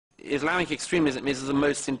Islamic extremism is the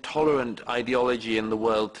most intolerant ideology in the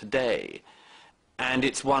world today, and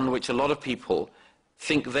it's one which a lot of people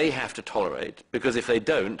think they have to tolerate, because if they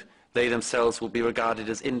don't, they themselves will be regarded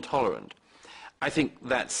as intolerant. I think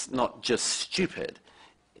that's not just stupid.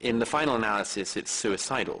 In the final analysis, it's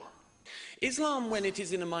suicidal. Islam, when it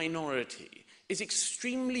is in a minority, is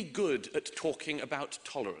extremely good at talking about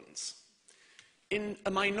tolerance. In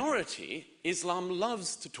a minority, Islam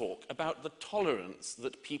loves to talk about the tolerance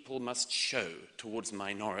that people must show towards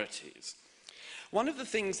minorities. One of the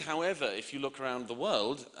things, however, if you look around the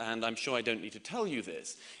world, and I'm sure I don't need to tell you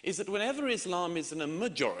this, is that whenever Islam is in a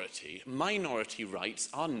majority, minority rights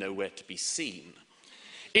are nowhere to be seen.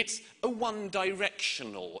 It's a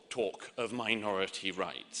one-directional talk of minority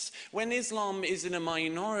rights. When Islam is in a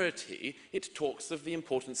minority, it talks of the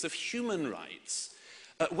importance of human rights.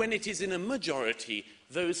 When it is in a majority,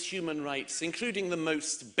 those human rights, including the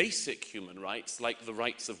most basic human rights, like the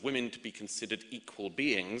rights of women to be considered equal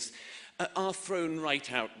beings, are thrown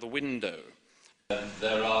right out the window.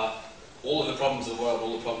 There are all of the problems of the world,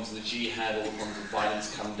 all the problems of the jihad, all the problems of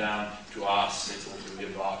violence come down to us. It's all to do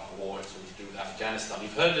with the Iraq War, it's all to do with Afghanistan.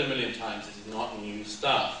 You've heard it a million times, this is not new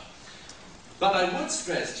stuff. But I would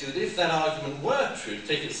stress to you that if that argument were true,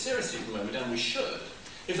 take it seriously for a moment, and we should,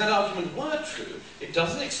 if that argument were true, it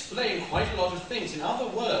doesn't explain quite a lot of things. In other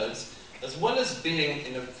words, as well as being,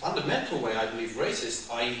 in a fundamental way, I believe, racist,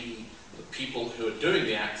 i.e., the people who are doing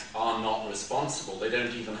the acts are not responsible. They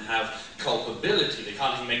don't even have culpability. They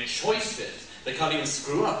can't even make choices. They can't even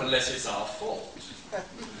screw up unless it's our fault.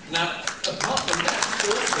 Now, apart from that,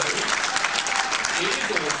 it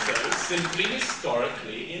is also simply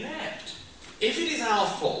historically inept. If it is our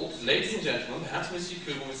fault, ladies and gentlemen, perhaps Mr.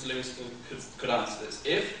 Yacoub or Mr. Livingston could answer this,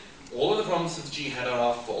 if all of the problems of the jihad are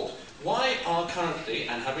our fault, why are currently,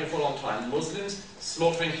 and have been for a long time, Muslims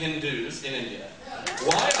slaughtering Hindus in India?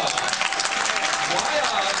 Why are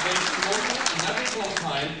they slaughtering, and have been for a long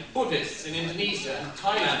time, Buddhists in Indonesia and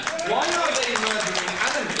Thailand? Why are they murdering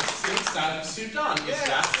animists in South Sudan? Is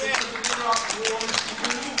that because of the Iraq War, Mr.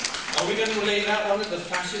 Yacoub? Are we going to relay that one at the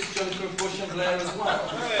fascist junker of Bush and Blair as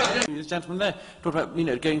well? This gentleman there talked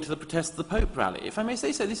about, going to the protest of the Pope rally. If I may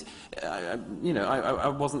say so, this, I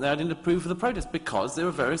wasn't there, I didn't approve of the protest, because there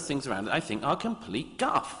are various things around it I think are complete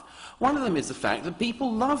guff. One of them is the fact that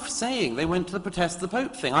people love saying they went to the protest of the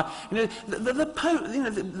Pope thing. The Pope,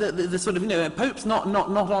 the sort of, Pope's not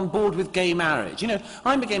on board with gay marriage.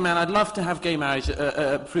 I'm a gay man, I'd love to have gay marriage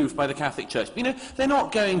approved by the Catholic Church. But, they're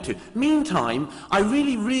not going to. Meantime, I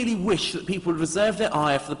really, really wish that people would reserve their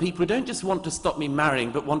ire for the people who don't just want to stop me marrying,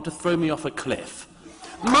 but want to throw me off a cliff.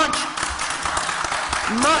 Much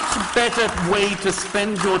better way to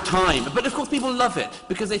spend your time. But of course people love it,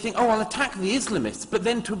 because they think, oh, I'll attack the Islamists, but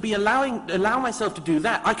then to be allow myself to do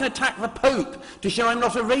that, I can attack the Pope to show I'm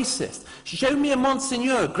not a racist. Show me a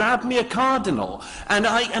Monsignor, grab me a Cardinal, and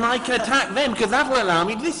I can attack them, because that will allow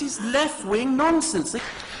me. This is left-wing nonsense.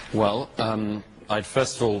 Well, I'd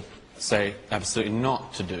first of all say absolutely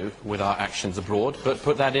not to do with our actions abroad, but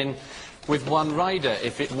put that in with one rider.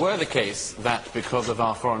 If it were the case that because of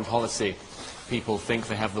our foreign policy people think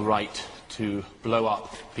they have the right to blow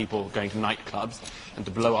up people going to nightclubs and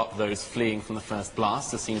to blow up those fleeing from the first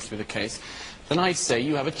blast, as seems to be the case, then I'd say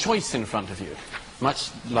you have a choice in front of you, much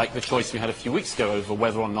like the choice we had a few weeks ago over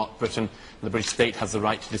whether or not Britain, the British state, has the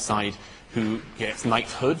right to decide who gets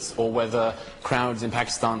knighthoods, or whether crowds in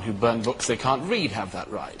Pakistan who burn books they can't read have that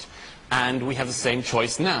right. And we have the same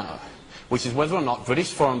choice now, which is whether or not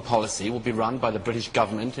British foreign policy will be run by the British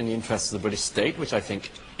government in the interests of the British state, which I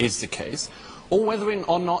think is the case, or whether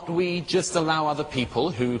or not we just allow other people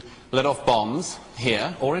who let off bombs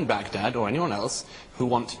here or in Baghdad or anyone else who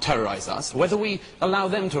want to terrorize us, whether we allow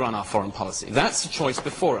them to run our foreign policy. That's the choice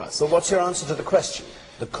before us. So what's your answer to the question?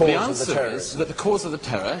 The answer is that the cause of the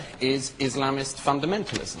terror is Islamist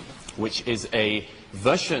fundamentalism, which is a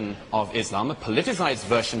version of Islam, a politicized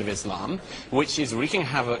version of Islam, which is wreaking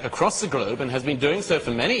havoc across the globe and has been doing so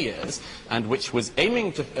for many years, and which was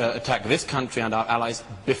aiming to attack this country and our allies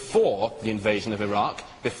before the invasion of Iraq,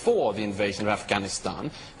 before the invasion of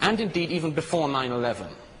Afghanistan, and indeed even before 9/11.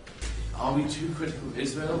 Are we too critical of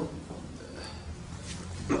Israel?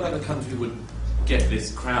 What other country would get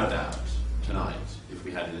this crowd out tonight if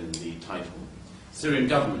we had it in the title? Syrian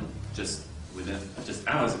government just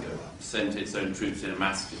hours ago sent its own troops in and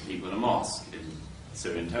massacred people in a mosque in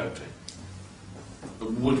Syrian territory.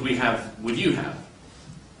 But would you have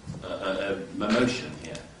a motion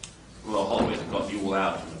here? Well, Holloway got you all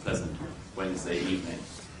out on a pleasant Wednesday evening.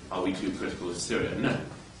 Are we too critical of Syria? No.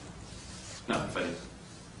 No, very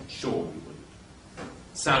sure we wouldn't.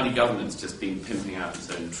 Saudi government's just been pimping out its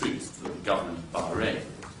own troops to the government of Bahrain,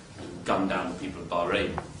 gun down the people of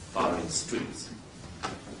Bahrain's streets.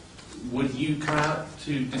 Would you come out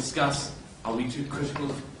to discuss, are we too critical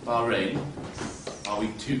of Bahrain? Are we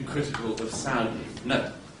too critical of Saudi?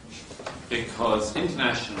 No. Because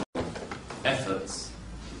international efforts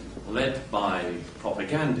led by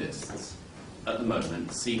propagandists at the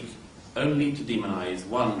moment seek only to demonize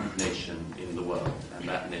one nation in the world, and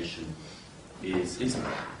that nation is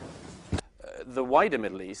Israel. The wider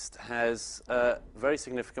Middle East has very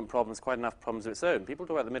significant problems, quite enough problems of its own. People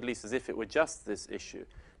talk about the Middle East as if it were just this issue.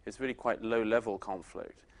 It's really quite low-level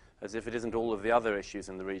conflict, as if it isn't all of the other issues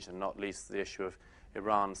in the region, not least the issue of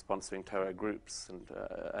Iran sponsoring terror groups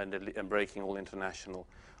and breaking all international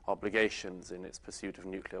obligations in its pursuit of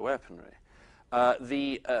nuclear weaponry.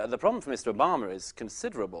 The problem for Mr. Obama is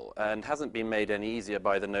considerable and hasn't been made any easier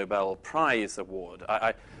by the Nobel Prize award.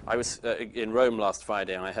 I was in Rome last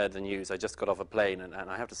Friday and I heard the news. I just got off a plane and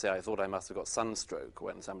I have to say I thought I must have got sunstroke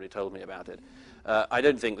when somebody told me about it. I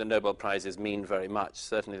don't think the Nobel Prizes mean very much.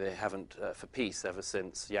 Certainly they haven't for peace ever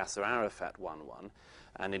since Yasser Arafat won one,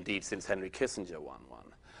 and indeed since Henry Kissinger won one.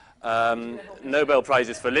 Nobel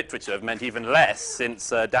Prizes for Literature have meant even less since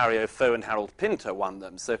Dario Fo and Harold Pinter won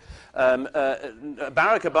them. So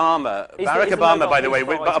Barack Obama, by the way,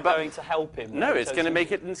 going to help him. No, it's going to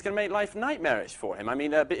make it. It's going to make life nightmarish for him. I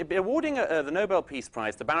mean, awarding the Nobel Peace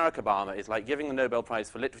Prize to Barack Obama is like giving the Nobel Prize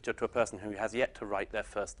for Literature to a person who has yet to write their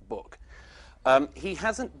first book. He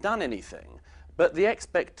hasn't done anything, but the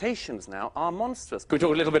expectations now are monstrous. Can we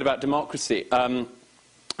talk a little bit about democracy?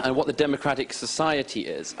 And what the democratic society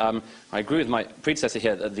is. I agree with my predecessor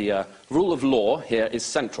here that the rule of law here is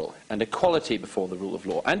central, and equality before the rule of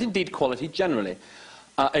law, and indeed equality generally.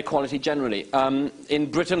 In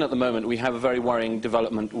Britain at the moment we have a very worrying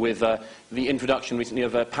development with the introduction recently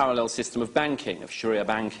of a parallel system of banking, of Sharia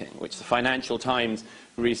banking, which the Financial Times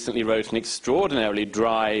recently wrote an extraordinarily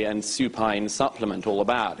dry and supine supplement all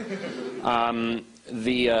about.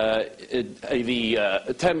 The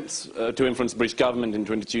attempts to influence the British government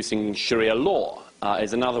into introducing Sharia law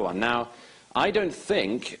is another one. Now, I don't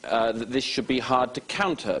think that this should be hard to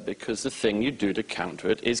counter, because the thing you do to counter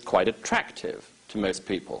it is quite attractive to most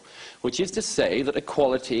people, which is to say that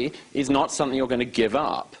equality is not something you're going to give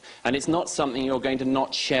up, and it's not something you're going to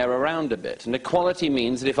not share around a bit. And equality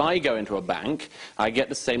means that if I go into a bank, I get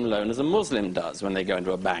the same loan as a Muslim does when they go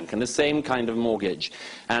into a bank, and the same kind of mortgage.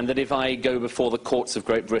 And that if I go before the courts of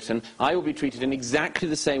Great Britain, I will be treated in exactly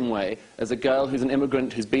the same way as a girl who's an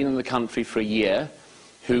immigrant who's been in the country for a year,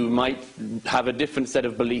 who might have a different set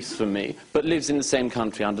of beliefs from me, but lives in the same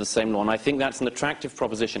country under the same law. And I think that's an attractive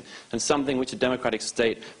proposition, and something which a democratic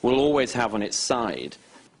state will always have on its side.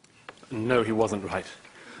 No, he wasn't right.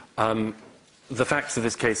 The facts of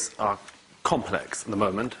this case are complex at the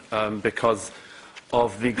moment because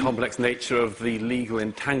of the complex nature of the legal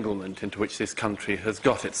entanglement into which this country has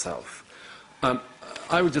got itself.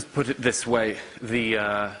 I would just put it this way.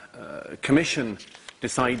 The Commission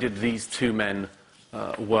decided these two men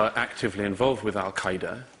were actively involved with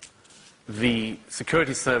Al-Qaeda. The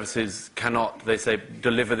security services cannot, they say,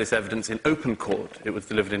 deliver this evidence in open court. It was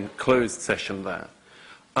delivered in closed session there.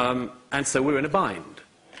 And so we're in a bind.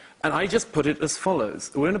 And I just put it as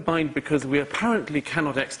follows. We're in a bind because we apparently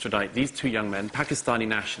cannot extradite these two young men, Pakistani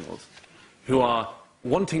nationals, who are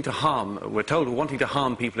wanting to harm, we're told, wanting to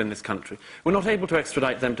harm people in this country. We're not able to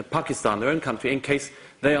extradite them to Pakistan, their own country, in case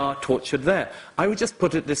they are tortured there. I would just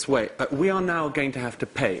put it this way. We are now going to have to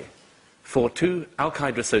pay for two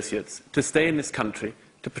Al-Qaeda associates to stay in this country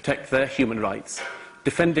to protect their human rights,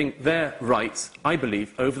 defending their rights, I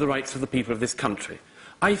believe, over the rights of the people of this country.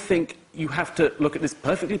 I think you have to look at this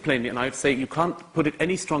perfectly plainly, and I would say you can't put it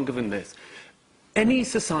any stronger than this. Any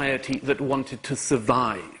society that wanted to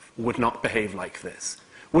survive would not behave like this,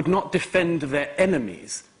 would not defend their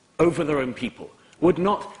enemies over their own people, would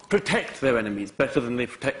not protect their enemies better than they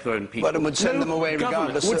protect their own people. But it would send them away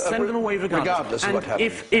regardless. Would send them away regardless of what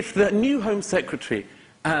happens. If the new Home Secretary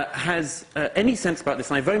has any sense about this,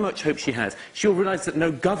 and I very much hope she has, she'll realise that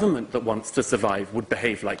no government that wants to survive would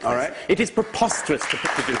behave like this. All right. It is preposterous to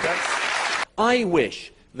do that. I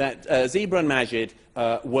wish that Zebra and Majid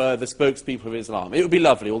were the spokespeople of Islam. It would be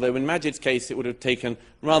lovely, although in Majid's case it would have taken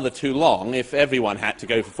rather too long if everyone had to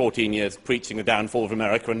go for 14 years preaching the downfall of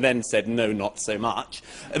America and then said, no, not so much.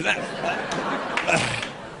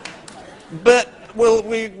 But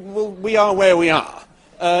we are where we are.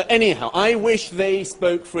 Anyhow, I wish they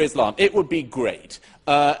spoke for Islam. It would be great.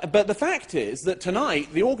 But the fact is that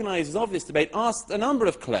tonight, the organisers of this debate asked a number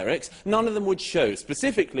of clerics. None of them would show.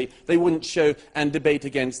 Specifically, they wouldn't show and debate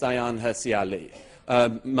against Ayaan Hirsi Ali.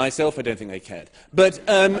 Myself, I don't think they cared. But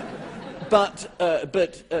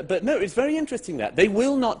But no, it's very interesting that they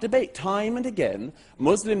will not debate. Time and again,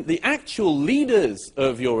 the actual leaders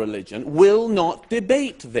of your religion will not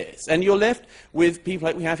debate this. And you're left with people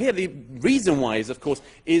like we have here. The reason why is, of course,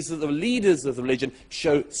 is that the leaders of the religion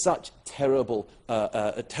show such terrible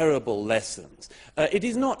lessons. It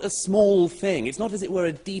is not a small thing. It's not, as it were,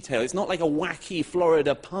 a detail. It's not like a wacky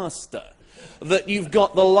Florida pastor. That you've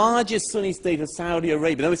got the largest Sunni state of Saudi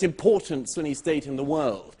Arabia, the most important Sunni state in the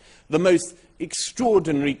world, the most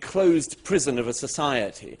extraordinary closed prison of a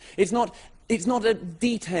society. It's not a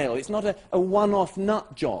detail, it's not a one-off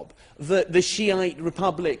nut job. The Shiite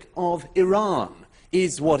Republic of Iran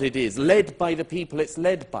is what it is, led by the people it's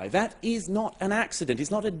led by. That is not an accident, it's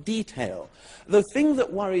not a detail. The thing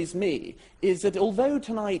that worries me is that although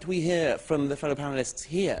tonight we hear from the fellow panelists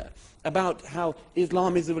here about how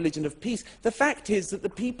Islam is a religion of peace, the fact is that the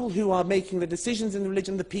people who are making the decisions in the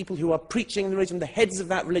religion, the people who are preaching the religion, the heads of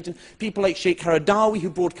that religion, people like Sheikh Qaradawi, who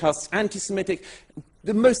broadcasts anti-Semitic,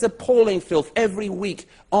 the most appalling filth every week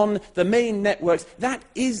on the main networks, that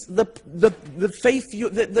is the faith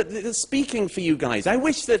that's speaking for you guys. I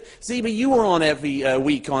wish that, Ziba, you were on every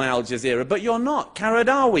week on Al Jazeera, but you're not.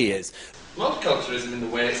 Qaradawi is. Multiculturalism, in the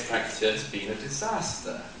way it's practiced here, has been a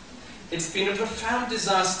disaster. It's been a profound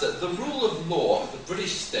disaster. The rule of law of the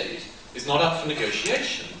British state is not up for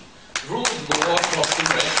negotiation. The rule of law across the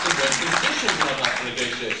Western traditions is not up for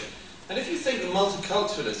negotiation. And if you think that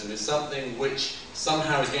multiculturalism is something which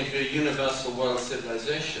somehow is going to be a universal world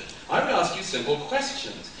civilization, I would ask you simple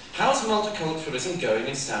questions. How's multiculturalism going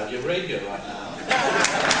in Saudi Arabia right now?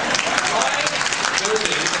 Why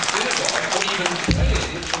building a synagogue or even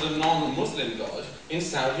praying to the non-Muslim God in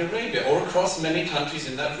Saudi Arabia or across many countries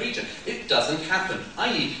in that region? It doesn't happen,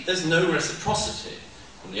 i.e. there's no reciprocity.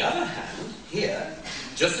 On the other hand, here,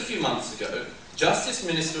 just a few months ago, Justice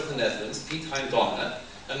Minister of the Netherlands, Piet Hein Donner,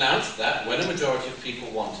 announced that when a majority of people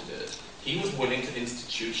wanted it, he was willing to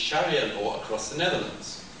institute Sharia law across the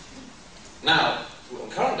Netherlands. Now, on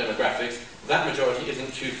current demographics, that majority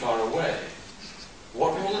isn't too far away.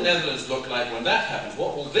 What will the Netherlands look like when that happens?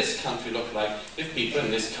 What will this country look like if people in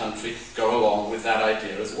this country go along with that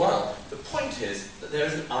idea as well? The point is that there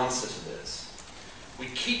is an answer to this. We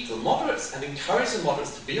keep the moderates and encourage the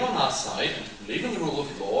moderates to be on our side and to believe in the rule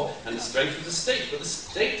of law and the strength of the state. But the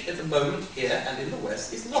state at the moment here and in the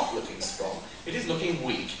West is not looking strong. It is looking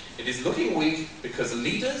weak. It is looking weak because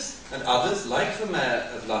leaders and others, like the Mayor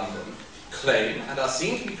of London, claim and are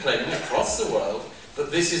seen to be claiming across the world that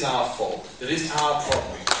this is our fault, that it is our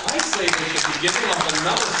problem. I say we should be giving up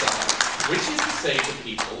another side, which is to say to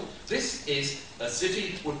people, this is a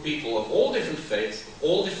city with people of all different faiths, of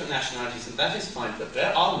all different nationalities, and that is fine, but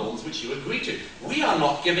there are norms which you agree to. We are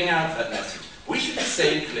not giving out that message. We should be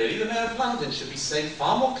saying clearly, the Mayor of London should be saying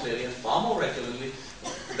far more clearly and far more regularly,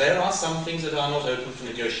 there are some things that are not open for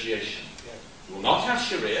negotiation. You will not have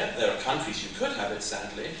Sharia, there are countries you could have it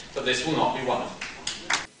sadly, but this will not be one of them.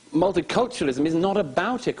 Multiculturalism is not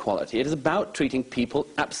about equality. It is about treating people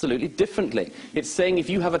absolutely differently. It's saying if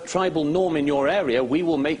you have a tribal norm in your area, we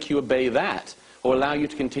will make you obey that, or allow you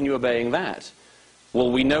to continue obeying that.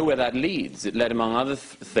 Well, we know where that leads. It led, among other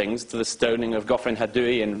things, to the stoning of Goffrin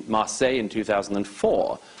Hadoui in Marseille in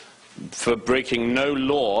 2004 for breaking no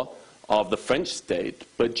law of the French state,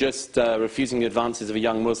 but just refusing the advances of a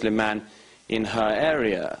young Muslim man in her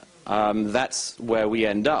area. That's where we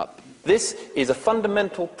end up. This is a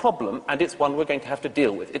fundamental problem, and it's one we're going to have to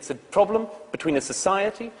deal with. It's a problem between a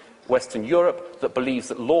society, Western Europe, that believes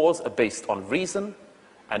that laws are based on reason,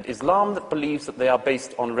 and Islam that believes that they are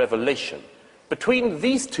based on revelation. Between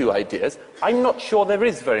these two ideas, I'm not sure there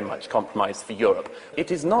is very much compromise for Europe. It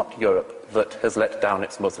is not Europe that has let down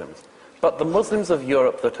its Muslims, but the Muslims of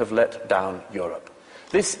Europe that have let down Europe.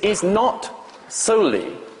 This is not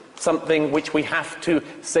solely something which we have to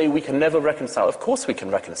say we can never reconcile. Of course we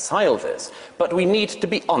can reconcile this, but we need to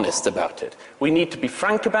be honest about it. We need to be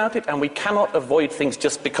frank about it, and we cannot avoid things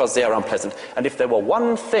just because they are unpleasant. And if there were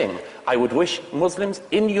one thing I would wish Muslims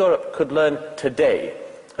in Europe could learn today,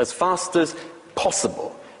 as fast as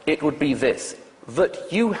possible, it would be this,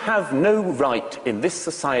 that you have no right in this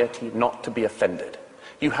society not to be offended.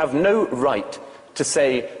 You have no right to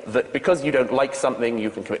say that because you don't like something, you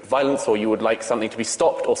can commit violence, or you would like something to be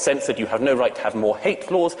stopped or censored. You have no right to have more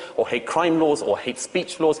hate laws, or hate crime laws, or hate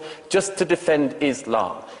speech laws, just to defend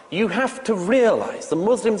Islam. You have to realize, the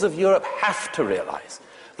Muslims of Europe have to realize,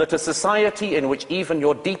 that a society in which even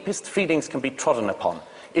your deepest feelings can be trodden upon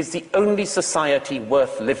is the only society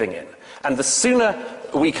worth living in. And the sooner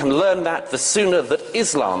we can learn that, the sooner that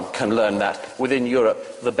Islam can learn that within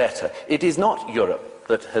Europe, the better. It is not Europe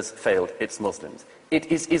that has failed its Muslims.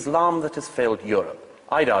 It is Islam that has failed Europe.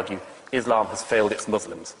 I'd argue Islam has failed its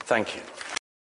Muslims. Thank you.